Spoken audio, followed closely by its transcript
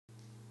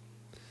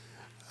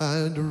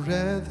I'd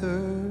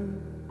rather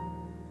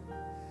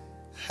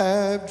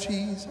have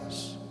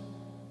Jesus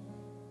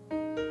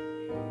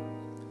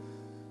than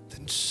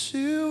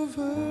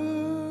silver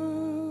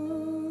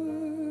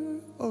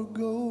or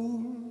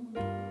gold.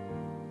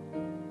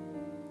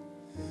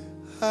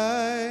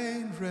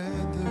 I'd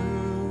rather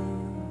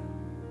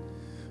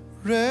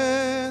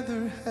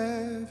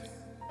have you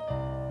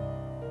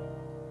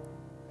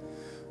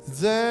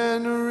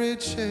than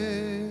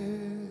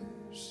riches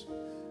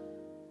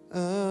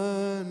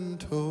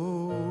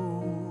untold.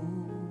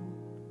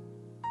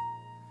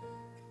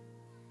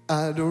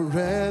 I'd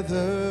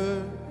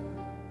rather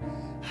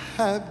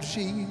have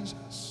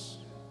Jesus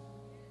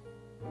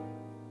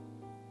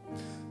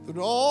than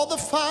all the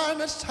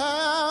finest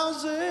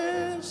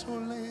houses or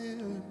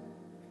land.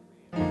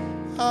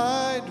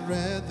 I'd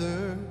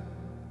rather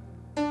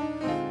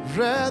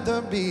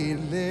be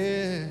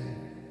led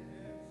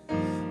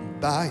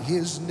by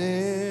his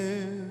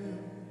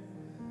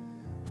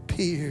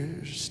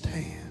nail-pierced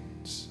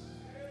hands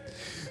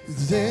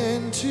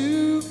than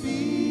to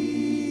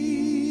be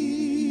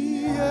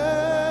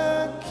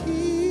a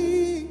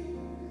king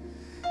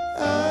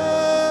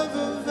of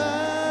a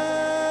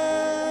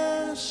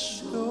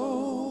vast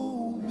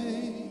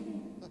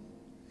domain,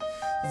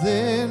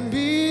 than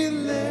be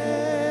led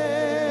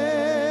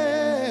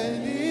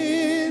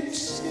in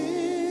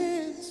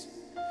sin's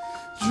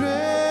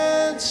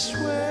dread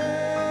sway.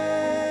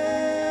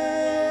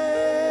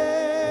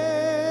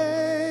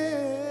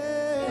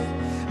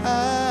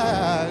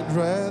 I'd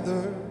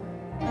rather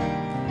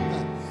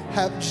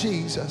have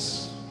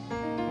Jesus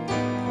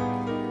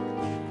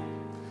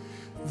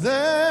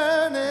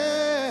than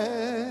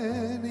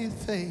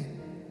anything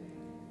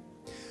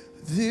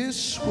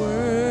this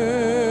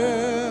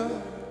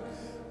world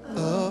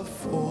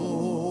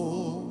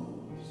affords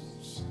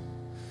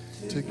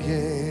to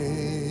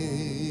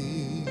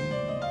gain.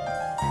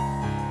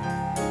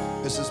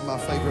 This is my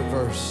favorite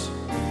verse.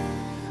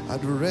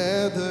 I'd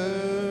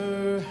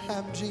rather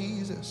have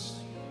Jesus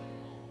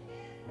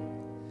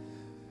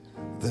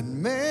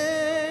than man's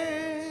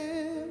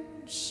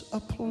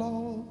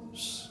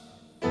applause.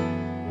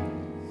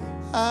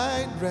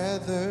 I'd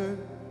rather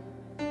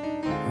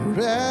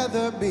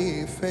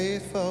be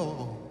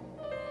faithful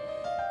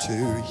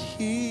to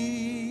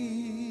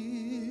his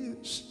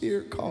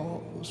dear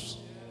cause.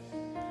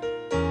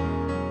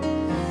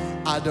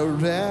 I'd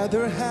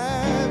rather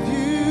have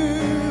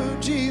you,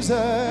 Jesus,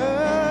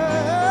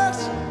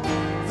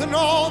 than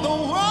all the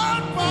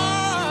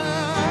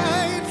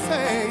worldwide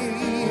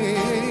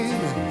fame.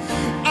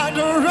 I'd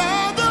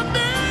rather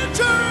be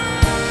true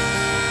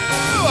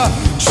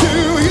to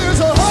his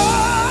holy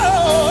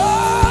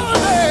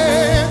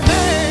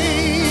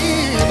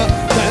name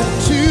than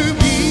to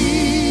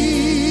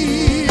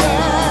be a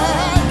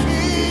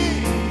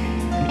king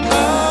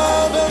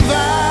of a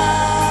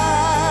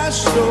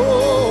vast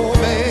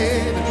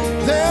domain,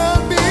 than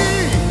be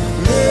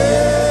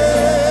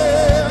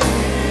led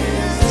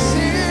in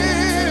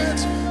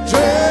sin's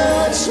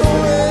dread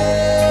sway.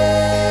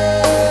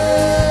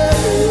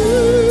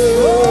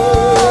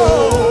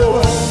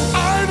 Oh,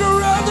 I'd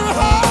rather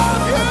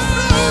have you,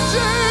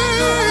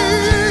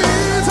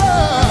 Jesus,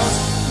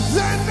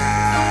 than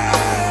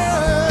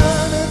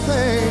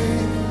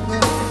anything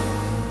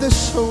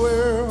this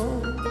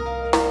world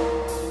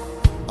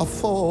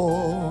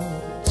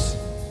affords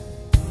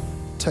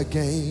to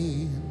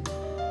gain.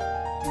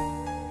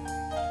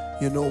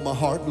 You know my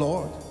heart,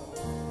 Lord.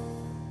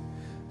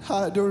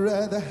 I'd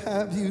rather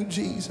have you,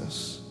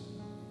 Jesus,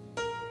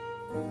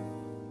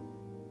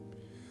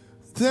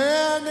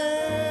 than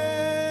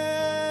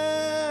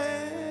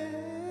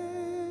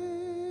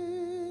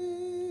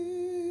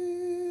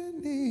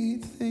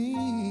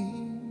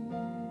anything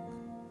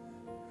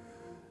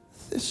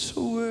this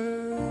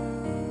world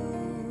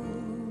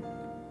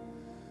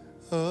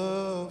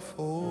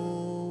affords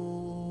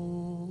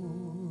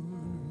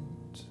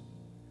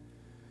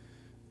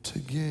to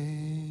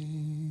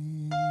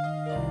gain.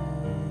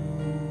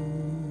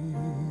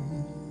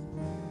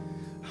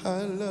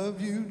 I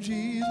love you,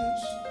 Jesus.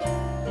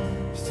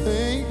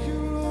 Thank you,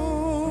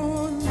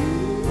 Lord.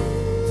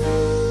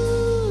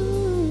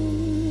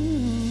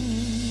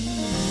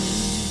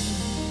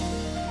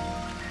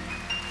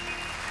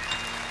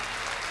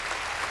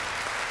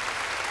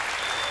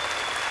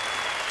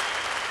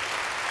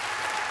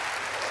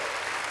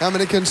 How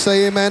many can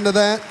say amen to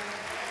that?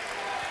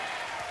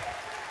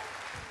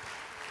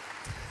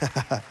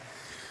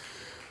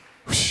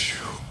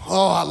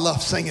 Oh, I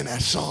love singing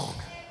that song.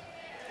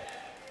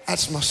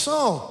 That's my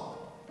song.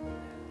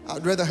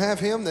 I'd rather have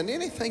him than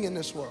anything in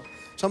this world.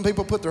 Some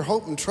people put their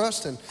hope and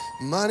trust in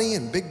money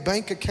and big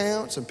bank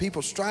accounts, and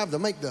people strive to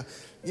make the,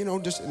 and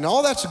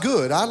all that's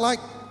good. I like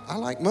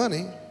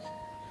money.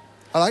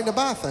 I like to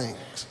buy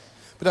things.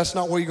 But that's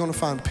not where you're going to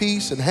find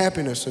peace and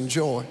happiness and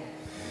joy.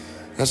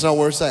 That's not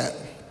where it's at.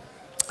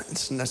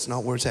 That's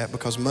not where it's at,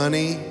 because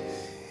money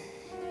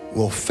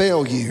will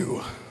fail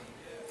you.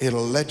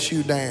 It'll let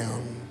you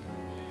down.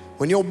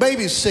 When your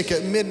baby's sick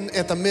at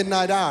the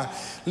midnight hour,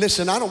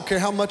 listen, I don't care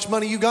how much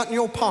money you got in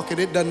your pocket,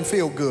 it doesn't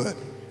feel good.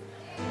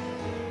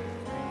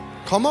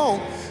 Come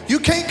on. You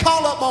can't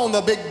call up on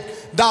the big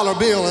dollar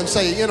bill and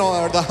say, you know,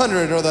 or the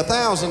 100 or the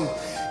 1,000,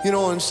 you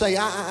know, and say,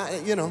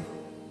 you know.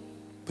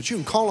 But you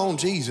can call on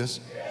Jesus.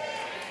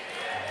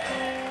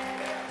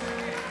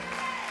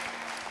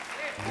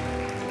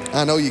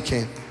 I know you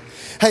can.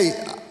 Hey,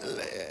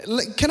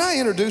 can I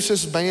introduce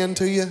this band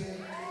to you?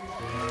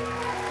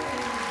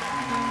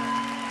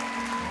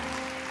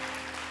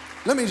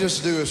 Let me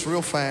just do this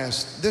real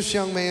fast. This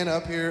young man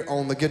up here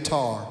on the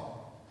guitar,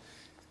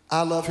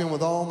 I love him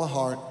with all my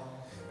heart.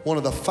 One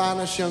of the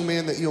finest young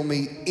men that you'll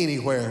meet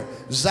anywhere.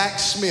 Zach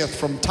Smith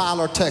from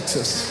Tyler,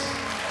 Texas.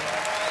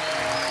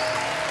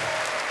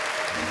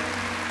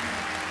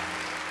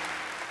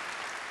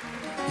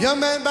 Young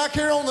man back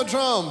here on the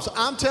drums.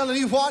 I'm telling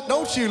you what,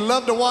 don't you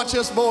love to watch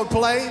this boy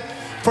play?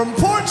 From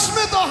Fort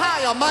Smith,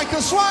 Ohio, Micah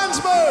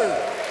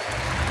Swansburg.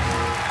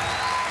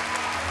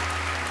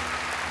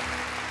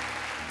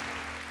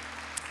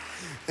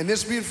 And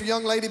this beautiful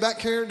young lady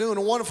back here doing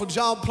a wonderful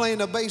job playing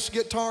the bass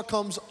guitar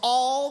comes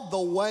all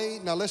the way,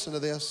 now listen to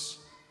this,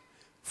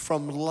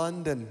 from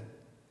London,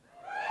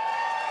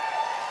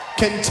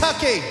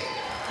 Kentucky.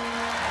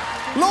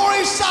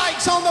 Lori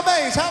Sykes on the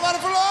bass. How about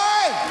it for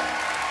Lori?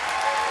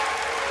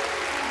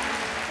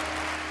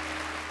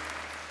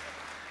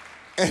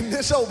 And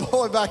this old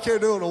boy back here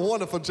doing a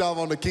wonderful job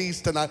on the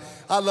keys tonight.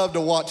 I love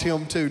to watch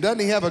him too. Doesn't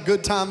he have a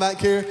good time back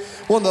here?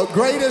 One of the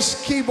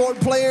greatest keyboard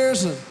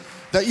players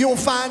that you'll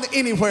find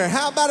anywhere.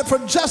 How about it for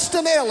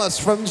Justin Ellis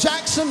from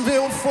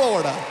Jacksonville,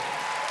 Florida?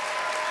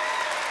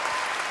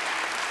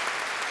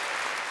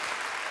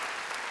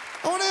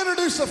 I want to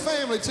introduce the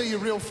family to you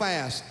real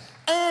fast.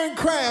 Aaron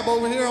Crabb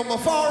over here on my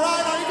far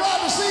right. Are you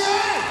glad to see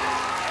Aaron?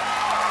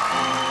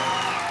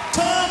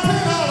 Tara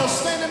Pinhollis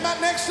standing back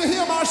next to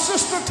him, our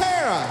sister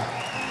Tara.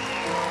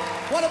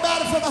 What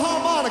about it for the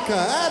harmonica?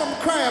 Adam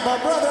Crabb, our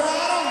brother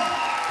Adam.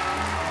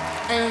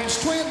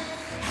 Aaron's twin.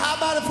 How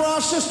about it for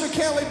our sister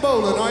Kelly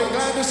Bolin? Are you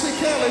glad to see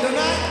Kelly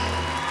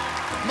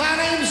tonight? My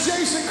name's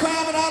Jason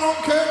Crabb and I don't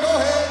care. Go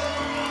ahead.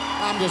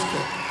 I'm just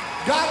kidding.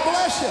 God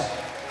bless you.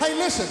 Hey,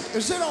 listen,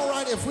 is it all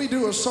right if we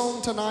do a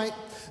song tonight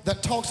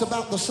that talks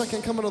about the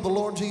second coming of the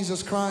Lord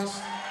Jesus Christ?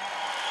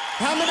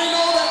 How many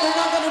know that they're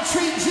not going to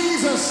treat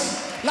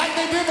Jesus like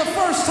they did the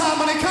first time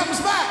when he comes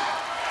back?